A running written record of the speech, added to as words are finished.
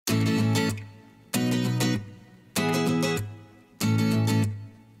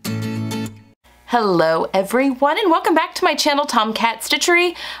Hello everyone and welcome back to my channel Tomcat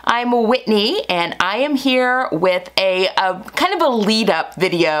Stitchery. I'm Whitney and I am here with a kind of a lead up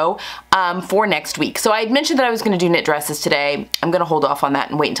video for next week. So I had mentioned that I was going to do knit dresses today. I'm going to hold off on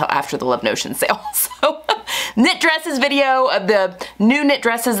that and wait until after the Love Notion sale. So knit dresses video of the new knit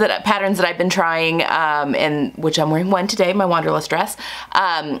dresses patterns that I've been trying, and which I'm wearing one today, my Wanderlust dress.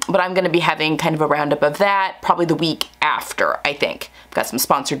 But I'm going to be having kind of a roundup of that probably the week after, I think. I've got some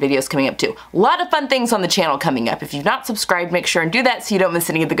sponsored videos coming up too. A lot of fun things on the channel coming up. If you've not subscribed, make sure and do that so you don't miss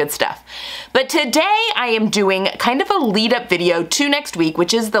any of the good stuff. But today I am doing kind of a lead up video to next week,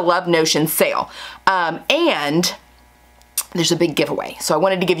 which is the Love Notion sale. And there's a big giveaway. So I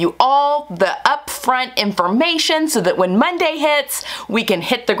wanted to give you all the upfront information so that when Monday hits, we can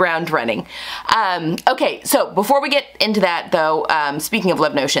hit the ground running. Okay, so before we get into that though, speaking of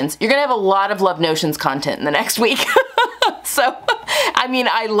Love Notions, you're gonna have a lot of Love Notions content in the next week. So, I mean,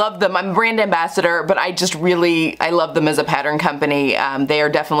 I love them. I'm a brand ambassador, but I love them as a pattern company. They are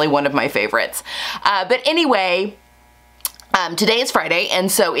definitely one of my favorites. But anyway, today is Friday,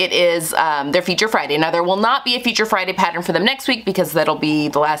 and so it is their Feature Friday. Now, there will not be a Feature Friday pattern for them next week because that'll be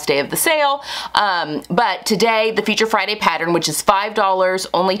the last day of the sale. But today, the Feature Friday pattern, which is $5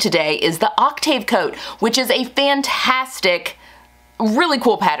 only today, is the Octave Coat, which is a fantastic, really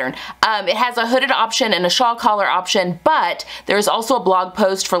cool pattern. It has a hooded option and a shawl collar option, but there's also a blog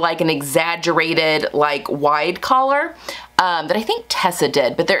post for like an exaggerated, like wide collar that I think Tessa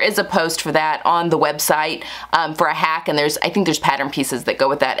did, but there is a post for that on the website for a hack, and I think there's pattern pieces that go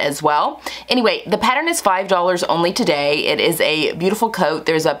with that as well. Anyway, the pattern is $5 only today. It is a beautiful coat.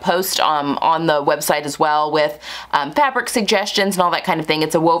 There's a post on the website as well with fabric suggestions and all that kind of thing.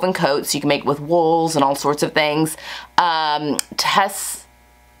 It's a woven coat, so you can make it with wools and all sorts of things.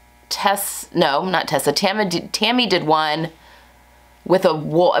 No, not Tessa. Tammy did one with a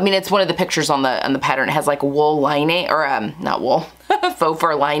wool. I mean, it's one of the pictures on the pattern. It has like a wool lining, or not wool, faux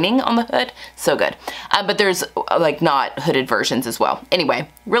fur lining on the hood. So good. But there's like not hooded versions as well. Anyway,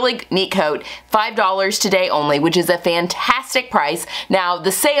 really neat coat. $5 today only, which is a fantastic price. Now,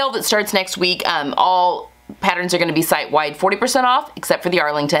 the sale that starts next week, all patterns are going to be site-wide 40% off, except for the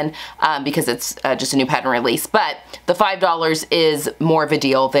Arlington, because it's just a new pattern release. But the $5 is more of a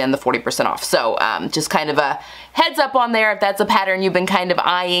deal than the 40% off. So just kind of a heads up on there if that's a pattern you've been kind of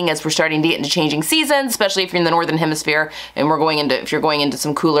eyeing as we're starting to get into changing seasons, especially if you're in the Northern Hemisphere and if you're going into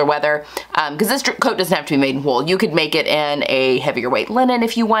some cooler weather. Because this coat doesn't have to be made in wool. You could make it in a heavier weight linen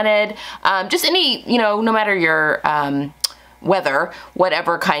if you wanted. Just any, no matter your weather,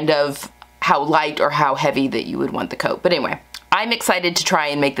 whatever kind of how light or how heavy that you would want the coat. But anyway, I'm excited to try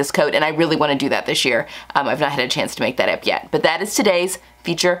and make this coat, and I really want to do that this year. I've not had a chance to make that up yet, but that is today's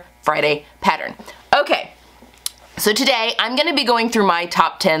Feature Friday pattern. Okay. So today, I'm going to be going through my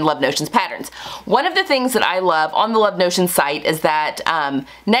top 10 Love Notions patterns. One of the things that I love on the Love Notions site is that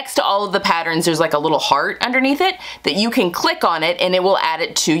next to all of the patterns, there's like a little heart underneath it that you can click on it and it will add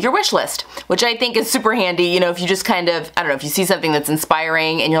it to your wish list, which I think is super handy. If you just kind of, I don't know, if you see something that's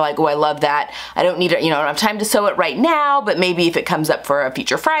inspiring and you're like, oh, I love that. I don't need it, I don't have time to sew it right now, but maybe if it comes up for a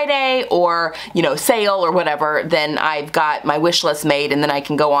Feature Friday or, sale or whatever, then I've got my wish list made and then I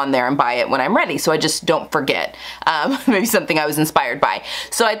can go on there and buy it when I'm ready. So I just don't forget. Maybe something I was inspired by.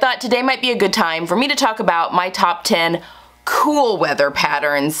 So I thought today might be a good time for me to talk about my top 10 cool weather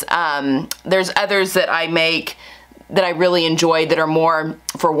patterns. There's others that I make that I really enjoy that are more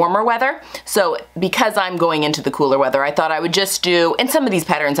for warmer weather. So because I'm going into the cooler weather, I thought I would just do, and some of these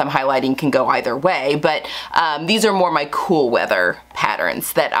patterns I'm highlighting can go either way, but these are more my cool weather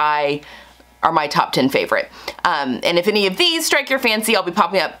patterns that are my top 10 favorite. And if any of these strike your fancy, I'll be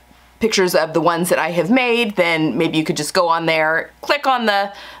popping up pictures of the ones that I have made. Then maybe you could just go on there, click on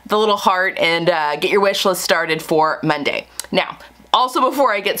the little heart, and get your wish list started for Monday. Now, also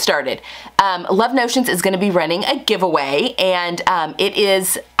before I get started, Love Notions is going to be running a giveaway, and it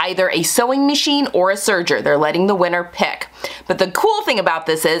is either a sewing machine or a serger. They're letting the winner pick. But the cool thing about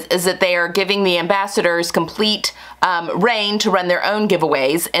this is that they are giving the ambassadors complete reign to run their own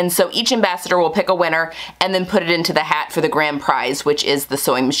giveaways, and so each ambassador will pick a winner and then put it into the hat for the grand prize, which is the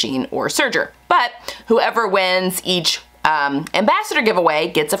sewing machine or serger. But whoever wins each ambassador giveaway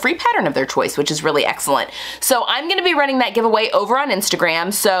gets a free pattern of their choice, which is really excellent. So I'm going to be running that giveaway over on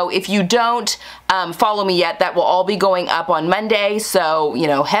Instagram. So if you don't follow me yet, that will all be going up on Monday. So,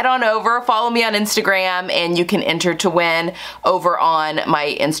 head on over, follow me on Instagram, and you can enter to win over on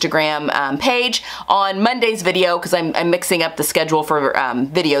my Instagram page on Monday's video, because I'm mixing up the schedule for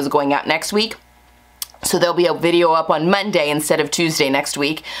videos going out next week. So there'll be a video up on Monday instead of Tuesday next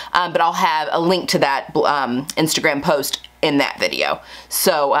week, but I'll have a link to that Instagram post in that video.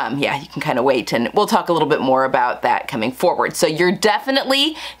 So yeah, you can kind of wait, and we'll talk a little bit more about that coming forward. So you're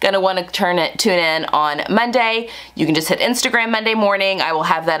definitely gonna want to tune in on Monday. You can just hit Instagram Monday morning. I will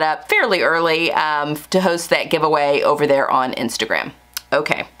have that up fairly early to host that giveaway over there on Instagram.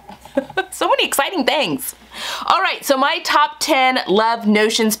 Okay. So many exciting things. All right, so my top 10 Love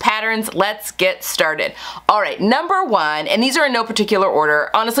Notions patterns, let's get started. All right, number 1, and these are in no particular order.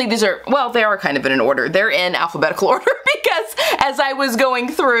 Honestly, these are, well, they are kind of in an order. They're in alphabetical order because as I was going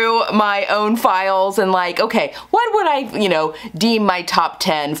through my own files and like, okay, what would I, deem my top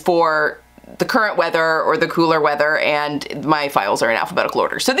 10 for the current weather or the cooler weather, and my files are in alphabetical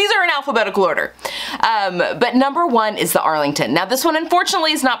order. So these are in alphabetical order. But number 1 is the Arlington. Now this one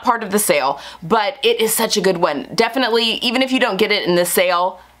unfortunately is not part of the sale, but it is such a good one. Definitely, even if you don't get it in the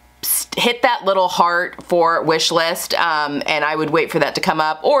sale, hit that little heart for wish list, and I would wait for that to come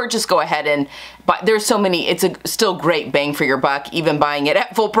up, or just go ahead and buy. There's so many, it's a still great bang for your buck, even buying it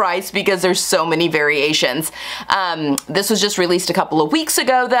at full price, because there's so many variations. This was just released a couple of weeks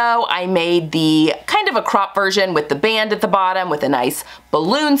ago though. I made the kind of a crop version with the band at the bottom with a nice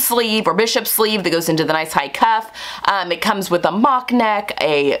balloon sleeve or bishop sleeve that goes into the nice high cuff. It comes with a mock neck,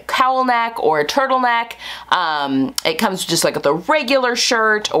 a cowl neck, or a turtleneck. It comes just like with a regular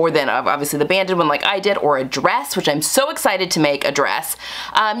shirt, or then obviously the banded one like I did, or a dress, which I'm so excited to make a dress.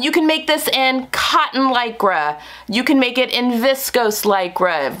 You can make this in cotton lycra, you can make it in viscose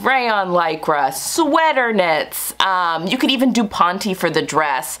lycra, rayon lycra, sweater knits. You could even do ponte for the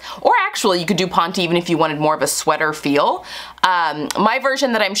dress, or actually you could do ponte even if you wanted more of a sweater feel. My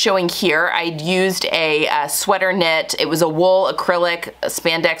version that I'm showing here, I used a sweater knit. It was a wool acrylic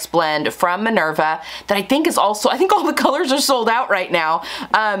spandex blend from Minerva that I think is also, I think all the colors are sold out right now.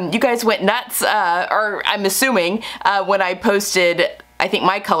 You guys went nuts, or I'm assuming, when I posted. I think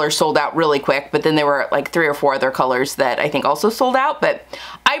my color sold out really quick, but then there were like 3 or 4 other colors that I think also sold out, but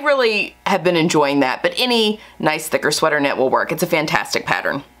I really have been enjoying that. But any nice thicker sweater knit will work. It's a fantastic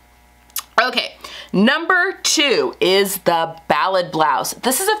pattern. Okay, number 2 is the Ballad Blouse.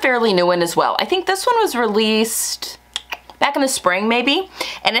 This is a fairly new one as well. I think this one was released back in the spring maybe,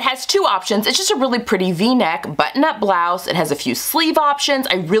 and it has 2 options. It's just a really pretty V-neck button-up blouse. It has a few sleeve options.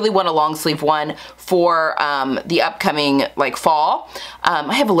 I really want a long sleeve one for the upcoming like fall.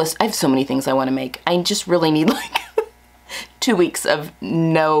 I have a list. I have so many things I want to make. I just really need like 2 weeks of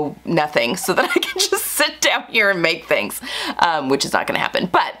nothing so that I can just sit down here and make things, which is not going to happen.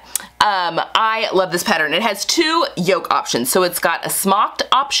 But I love this pattern. It has 2 yoke options. So it's got a smocked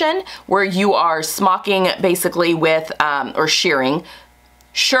option where you are smocking basically with, or shirring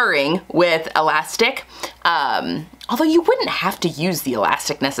with elastic. Although you wouldn't have to use the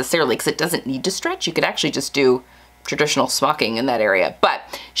elastic necessarily because it doesn't need to stretch. You could actually just do traditional smocking in that area. But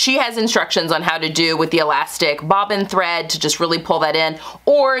she has instructions on how to do with the elastic bobbin thread to just really pull that in,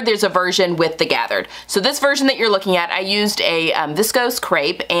 or there's a version with the gathered. So this version that you're looking at, I used a viscose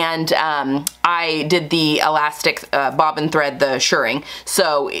crepe, and I did the elastic bobbin thread, the shirring.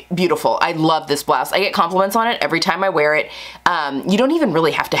 So beautiful. I love this blouse. I get compliments on it every time I wear it. You don't even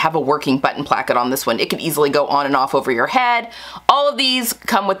really have to have a working button placket on this one. It could easily go on and off over your head. All of these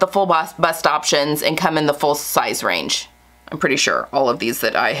come with the full bust options and come in the full size range. I'm pretty sure all of these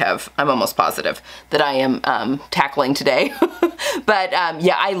that I have, I'm almost positive that I am tackling today. But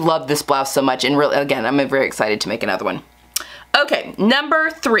yeah, I love this blouse so much, and really, again, I'm very excited to make another one. Okay, number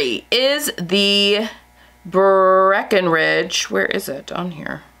 3 is the Breckenridge. Where is it on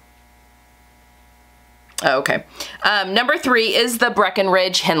here? Oh, okay. Number 3 is the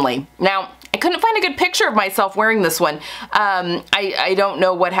Breckenridge Henley. Now, I couldn't find a good picture of myself wearing this one. I don't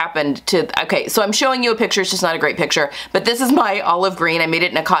know what happened to, okay, so I'm showing you a picture, it's just not a great picture, but this is my olive green. I made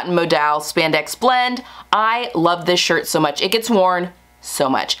it in a cotton modal spandex blend. I love this shirt so much. It gets worn so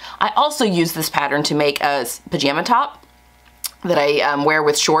much. I also use this pattern to make a pajama top that I wear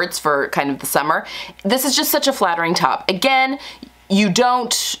with shorts for kind of the summer. This is just such a flattering top. Again, you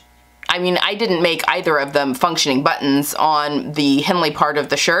don't, I mean, I didn't make either of them functioning buttons on the Henley part of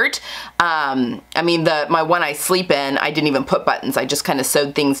the shirt. I mean, my one I sleep in, I didn't even put buttons. I just kind of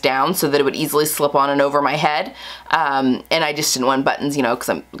sewed things down so that it would easily slip on and over my head. And I just didn't want buttons, you know, because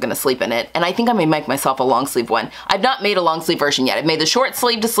I'm going to sleep in it. And I think I may make myself a long sleeve one. I've not made a long sleeve version yet. I've made the short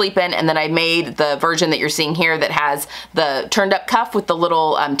sleeve to sleep in, and then I made the version that you're seeing here that has the turned up cuff with the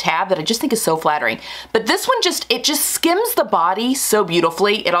little tab that I just think is so flattering. But this one it just skims the body so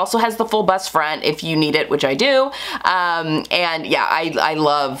beautifully. It also has the full bust front if you need it, which I do. And yeah, I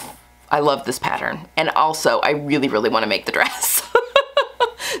love this pattern. And also, I really, really want to make the dress.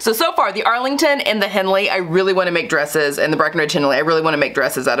 So far, the Arlington and the Henley, I really want to make dresses, and the Breckenridge Henley, I really want to make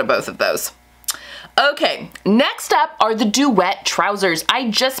dresses out of both of those. Okay, next up are the Duet trousers. I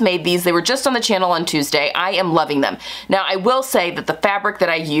just made these. They were just on the channel on Tuesday. I am loving them. Now, I will say that the fabric that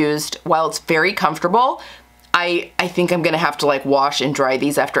I used, while it's very comfortable, I think I'm gonna have to like wash and dry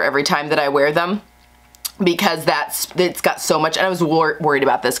these after every time that I wear them, because it's got so much, and I was worried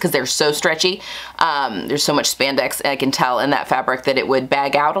about this because they're so stretchy. There's so much spandex, and I can tell in that fabric that it would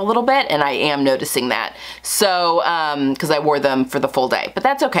bag out a little bit, and I am noticing that. So, because I wore them for the full day, but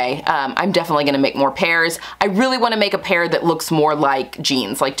that's okay. I'm definitely gonna make more pairs. I really wanna make a pair that looks more like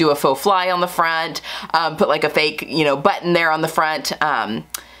jeans, like do a faux fly on the front, put like a fake, you know, button there on the front.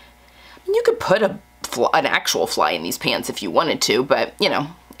 You could put an actual fly in these pants if you wanted to, but you know,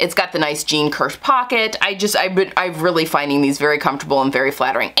 it's got the nice jean curved pocket. I'm really finding these very comfortable and very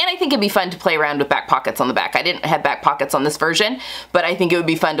flattering. And I think it'd be fun to play around with back pockets on the back. I didn't have back pockets on this version, but I think it would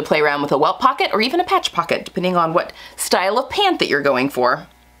be fun to play around with a welt pocket or even a patch pocket, depending on what style of pant that you're going for.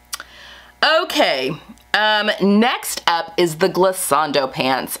 Okay. Next up is the Glissando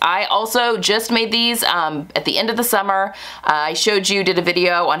pants. I also just made these at the end of the summer. I did a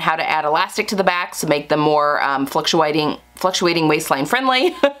video on how to add elastic to the back to make them more fluctuating waistline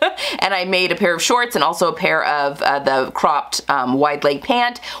friendly. And I made a pair of shorts and also a pair of the cropped wide leg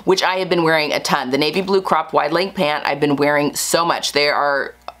pant, which I have been wearing a ton. The navy blue cropped wide leg pant I've been wearing so much. They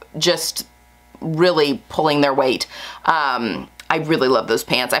are just really pulling their weight. I really love those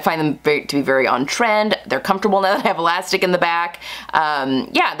pants. I find them to be very on trend. They're comfortable now that I have elastic in the back.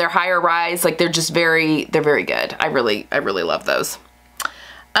 Yeah, they're higher rise. Like they're very good. I really love those.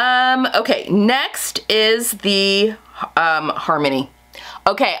 Okay, next is the Harmony.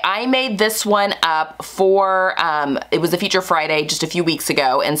 Okay, I made this one up for, it was a Feature Friday just a few weeks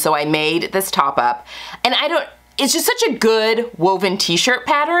ago, and so I made this top up. And it's just such a good woven t-shirt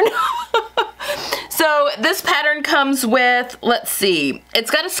pattern. So this pattern comes with, let's see,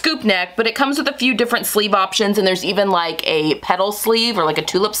 it's got a scoop neck, but it comes with a few different sleeve options, and there's even like a petal sleeve or like a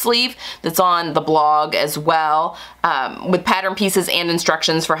tulip sleeve that's on the blog as well, with pattern pieces and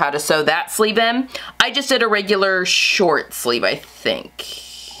instructions for how to sew that sleeve in. I just did a regular short sleeve, I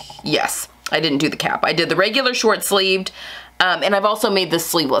think. Yes, I didn't do the cap. I did the regular short sleeved. And I've also made this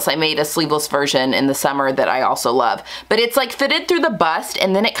sleeveless. I made a sleeveless version in the summer that I also love. But it's like fitted through the bust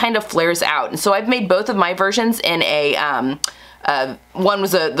and then it kind of flares out. And so I've made both of my versions in a,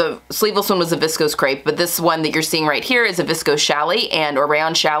 the sleeveless one was a viscose crepe, but this one that you're seeing right here is a viscose challis or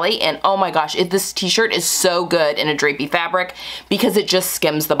rayon challis. And oh my gosh, this t-shirt is so good in a drapey fabric because it just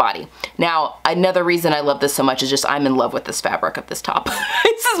skims the body. Now, another reason I love this so much is just I'm in love with this fabric of this top.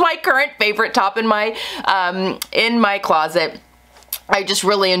 This is my current favorite top in my closet. I just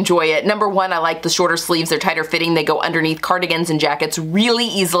really enjoy it. Number one, I like the shorter sleeves. They're tighter fitting. They go underneath cardigans and jackets really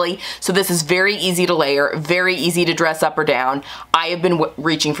easily. So this is very easy to layer, very easy to dress up or down. I have been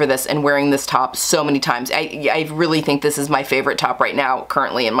reaching for this and wearing this top so many times. I really think this is my favorite top right now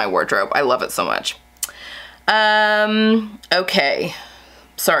currently in my wardrobe. I love it so much. Okay.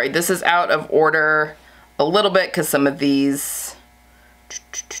 Sorry, this is out of order a little bit because some of these...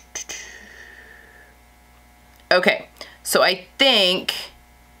 Okay. So I think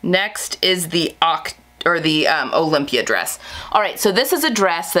next is the Olympia dress. All right, so this is a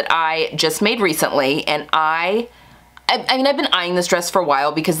dress that I just made recently, and I mean, I've been eyeing this dress for a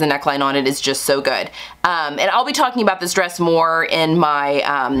while because the neckline on it is just so good. And I'll be talking about this dress more in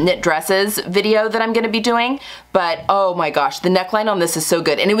my knit dresses video that I'm gonna be doing, but oh my gosh, the neckline on this is so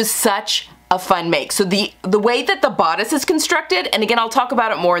good, and it was such a fun make. So the way that the bodice is constructed, and again, I'll talk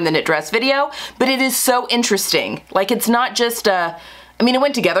about it more in the knit dress video, but it is so interesting. Like it's not just a, I mean, it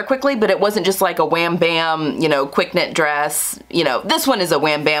went together quickly, but it wasn't just like a wham bam, you know, quick knit dress. You know, this one is a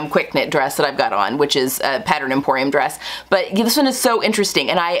wham bam quick knit dress that I've got on, which is a Pattern Emporium dress. But this one is so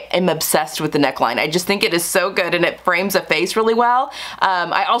interesting, and I am obsessed with the neckline. I just think it is so good, and it frames a face really well.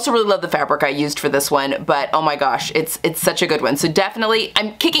 I also really love the fabric I used for this one, but oh my gosh, it's such a good one. So definitely,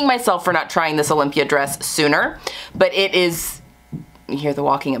 I'm kicking myself for not trying this Olympia dress sooner, but it is, you hear the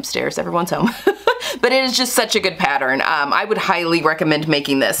walking upstairs, everyone's home. But it is just such a good pattern. I would highly recommend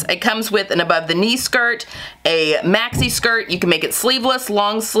making this. It comes with an above the knee skirt, a maxi skirt. You can make it sleeveless,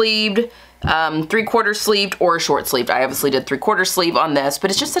 long sleeved, 3/4 sleeved, or short sleeved. I obviously did 3/4 sleeve on this,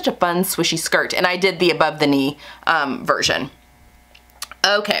 but it's just such a fun swishy skirt. And I did the above the knee version.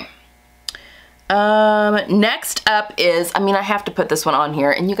 Okay. Next up is, I mean, I have to put this one on here,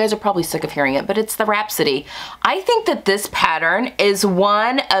 and you guys are probably sick of hearing it, but it's the Rhapsody. I think that this pattern is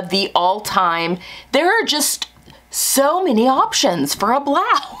one of the all-time, there are just so many options for a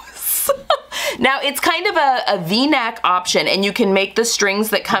blouse. Now it's kind of a V-neck option, and you can make the strings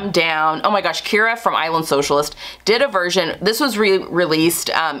that come down. Oh my gosh, Kira from Island Socialist did a version. This was released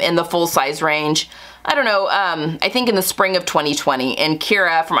in the full size range. I don't know, I think in the spring of 2020, and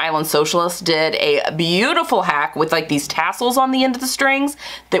Kira from Island Socialist did a beautiful hack with like these tassels on the end of the strings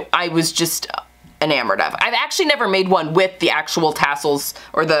that I was just enamored of. I've actually never made one with the actual tassels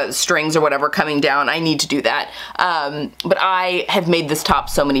or the strings or whatever coming down. I need to do that. But I have made this top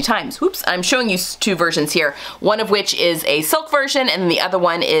so many times. Whoops, I'm showing you two versions here. One of which is a silk version, and the other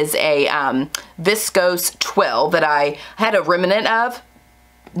one is a viscose twill that I had a remnant of.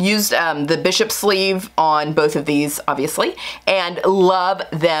 Used the bishop sleeve on both of these, obviously, and love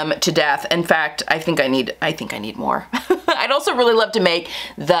them to death. In fact, I think I need more. I'd also really love to make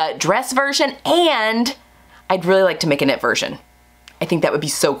the dress version, and I'd really like to make a knit version. I think that would be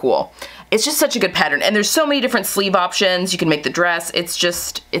so cool. It's just such a good pattern, and there's so many different sleeve options. You can make the dress. It's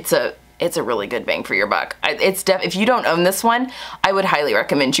a really good bang for your buck. If you don't own this one, I would highly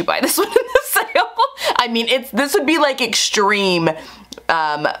recommend you buy this one in the sale. I mean, this would be like extreme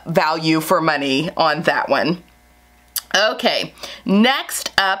value for money on that one. Okay,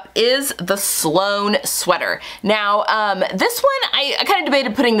 next up is the Sloan sweater. Now, this one, I kind of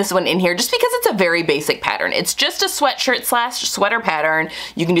debated putting this one in here just because it's a very basic pattern. It's just a sweatshirt slash sweater pattern.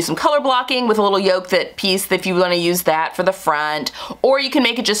 You can do some color blocking with a little yoke piece if you want to use that for the front, or you can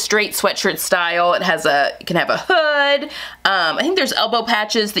make it just straight sweatshirt style. It can have a hood. I think there's elbow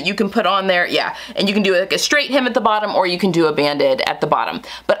patches that you can put on there. Yeah, and you can do like a straight hem at the bottom, or you can do a banded at the bottom.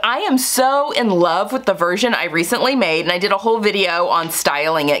 But I am so in love with the version I recently made, and I did a whole video on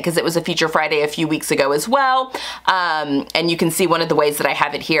styling it because it was a Feature Friday a few weeks ago as well. And you can see one of the ways that I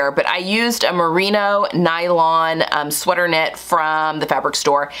have it here. But I used a merino nylon sweater knit from the fabric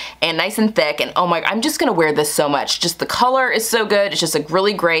store, and nice and thick. And oh my, I'm just gonna wear this so much. Just the color is so good. It's just a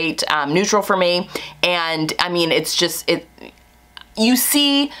really great neutral for me. And I mean, it's just, you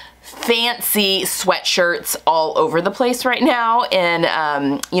see fancy sweatshirts all over the place right now,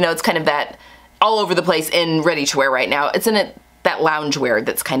 and you know, it's kind of that all over the place in ready to wear right now. It's in that loungewear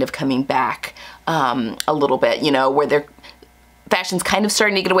that's kind of coming back a little bit, you know, where fashion's kind of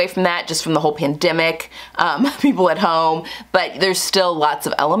starting to get away from that just from the whole pandemic, people at home, but there's still lots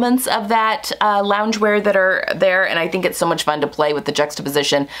of elements of that loungewear that are there, and I think it's so much fun to play with the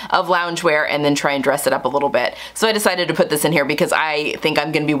juxtaposition of loungewear and then try and dress it up a little bit. So I decided to put this in here because I think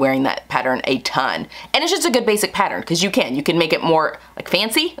I'm gonna be wearing that pattern a ton. And it's just a good basic pattern because you can make it more like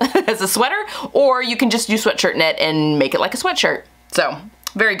fancy as a sweater, or you can just do sweatshirt knit and make it like a sweatshirt. So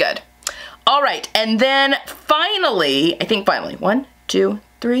very good. All right, and then finally, 1, 2,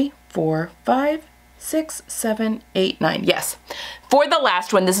 3, 4, 5, 6, 7, 8, 9. Yes. For the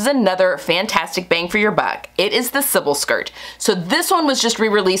last one, this is another fantastic bang for your buck. It is the Sybil skirt. So this one was just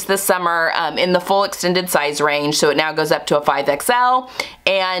re-released this summer in the full extended size range. So it now goes up to a 5XL,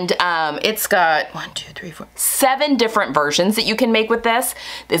 and it's got 7 different versions that you can make with this.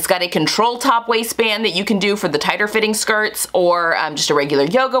 It's got a control top waistband that you can do for the tighter fitting skirts, or just a regular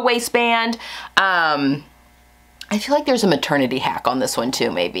yoga waistband. I feel like there's a maternity hack on this one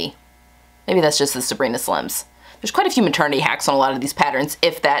too, maybe. Maybe that's just the Sabrina Slims. There's quite a few maternity hacks on a lot of these patterns,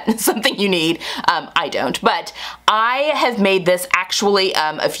 if that is something you need. I don't, but I have made this actually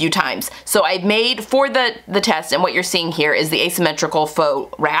a few times. So I've made for the test, and what you're seeing here is the asymmetrical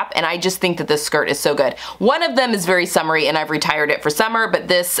faux wrap, and I just think that this skirt is so good. One of them is very summery, and I've retired it for summer, but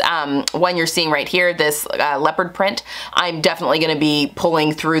this one you're seeing right here, this leopard print, I'm definitely gonna be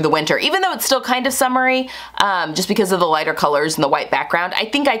pulling through the winter. Even though it's still kind of summery, just because of the lighter colors and the white background, I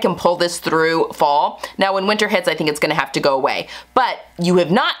think I can pull this through fall. Now when winter hits, I think it's gonna have to go away. But you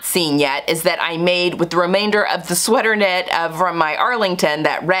have not seen yet is that I made, with the remainder of the sweater knit from my Arlington,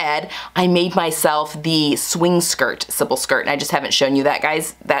 that red, I made myself the swing skirt, Sybil skirt, and I just haven't shown you that,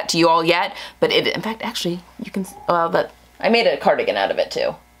 guys, that to you all yet. But in fact, actually, you can, well, but I made a cardigan out of it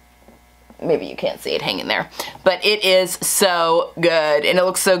too. Maybe you can't see it hanging there, but it is so good, and it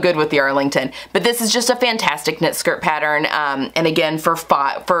looks so good with the Arlington. But this is just a fantastic knit skirt pattern, and again, for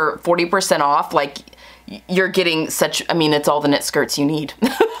 40% off, like, you're getting such, I mean, it's all the knit skirts you need.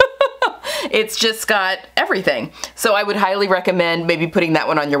 It's just got everything. So I would highly recommend maybe putting that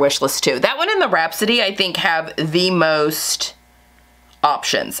one on your wish list too. That one and the Rhapsody, I think, have the most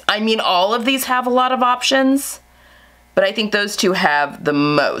options. I mean, all of these have a lot of options, but I think those two have the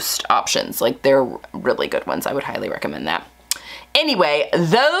most options. Like, they're really good ones. I would highly recommend that. Anyway,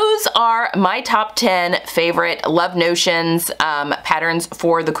 those are my top 10 favorite Love Notions patterns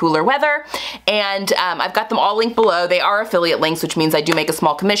for the cooler weather. And I've got them all linked below. They are affiliate links, which means I do make a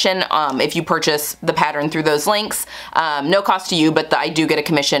small commission if you purchase the pattern through those links. No cost to you, but I do get a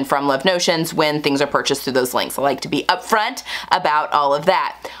commission from Love Notions when things are purchased through those links. I like to be upfront about all of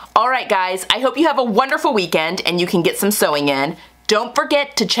that. All right, guys, I hope you have a wonderful weekend and you can get some sewing in. Don't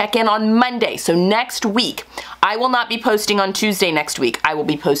forget to check in on Monday. So next week, I will not be posting on Tuesday next week. I will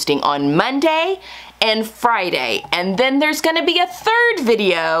be posting on Monday and Friday. And then there's gonna be a third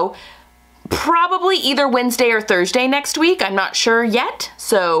video, probably either Wednesday or Thursday next week. I'm not sure yet,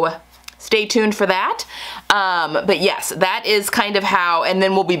 so stay tuned for that. But yes, that is kind of how, and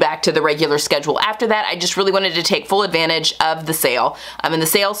then we'll be back to the regular schedule after that. I just really wanted to take full advantage of the sale. And the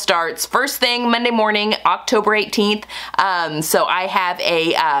sale starts first thing Monday morning, October 18th. So I have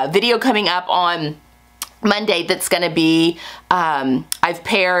a video coming up on Monday that's gonna be, I've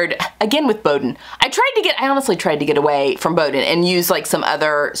paired, again with Boden. I honestly tried to get away from Boden and use like some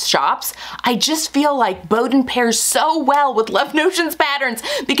other shops. I just feel like Boden pairs so well with Love Notions patterns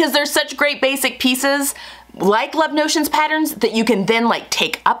because they're such great basic pieces like Love Notions patterns that you can then like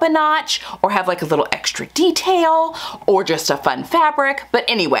take up a notch or have like a little extra detail or just a fun fabric. But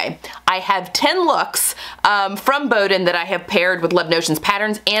anyway, I have 10 looks from Boden that I have paired with Love Notions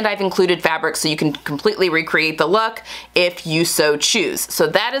patterns, and I've included fabric so you can completely recreate the look if you so choose. So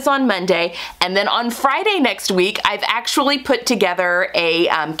that is on Monday. And then on Friday next week, I've actually put together a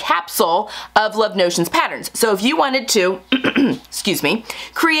capsule of Love Notions patterns. So if you wanted to, excuse me,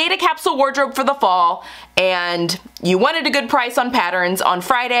 create a capsule wardrobe for the fall, and you wanted a good price on patterns, on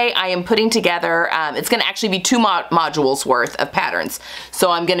Friday I am putting together, it's going to actually be 2 modules worth of patterns. So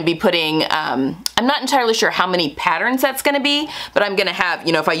I'm going to be putting, I'm not entirely sure how many patterns that's going to be, but I'm going to have,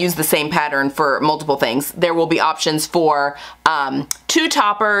 you know, if I use the same pattern for multiple things, there will be options for 2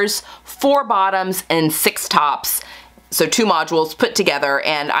 toppers, 4 bottoms, and 6 tops. So 2 modules put together,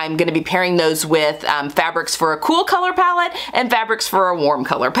 and I'm going to be pairing those with fabrics for a cool color palette and fabrics for a warm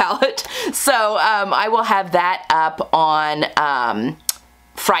color palette. So I will have that up on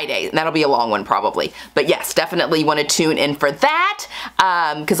Friday. That'll be a long one probably. But yes, definitely want to tune in for that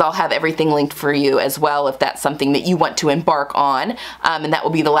because I'll have everything linked for you as well if that's something that you want to embark on. And that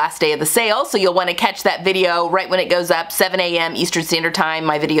will be the last day of the sale. So you'll want to catch that video right when it goes up, 7 a.m. Eastern Standard Time.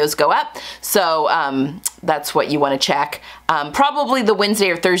 My videos go up. So that's what you want to check. Probably the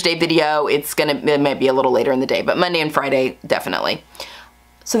Wednesday or Thursday video, it might be a little later in the day, but Monday and Friday, definitely.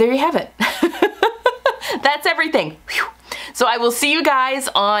 So there you have it. That's everything. Whew. So I will see you guys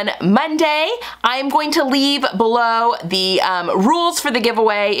on Monday. I'm going to leave below the rules for the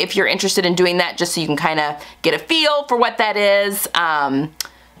giveaway if you're interested in doing that, just so you can kind of get a feel for what that is. I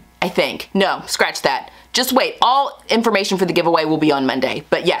think. No, scratch that. Just wait. All information for the giveaway will be on Monday.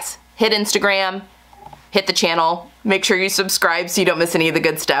 But yes, hit Instagram, hit the channel, make sure you subscribe so you don't miss any of the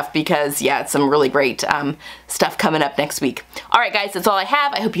good stuff because, yeah, it's some really great stuff coming up next week. All right, guys, that's all I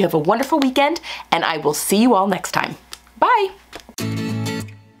have. I hope you have a wonderful weekend, and I will see you all next time. Bye.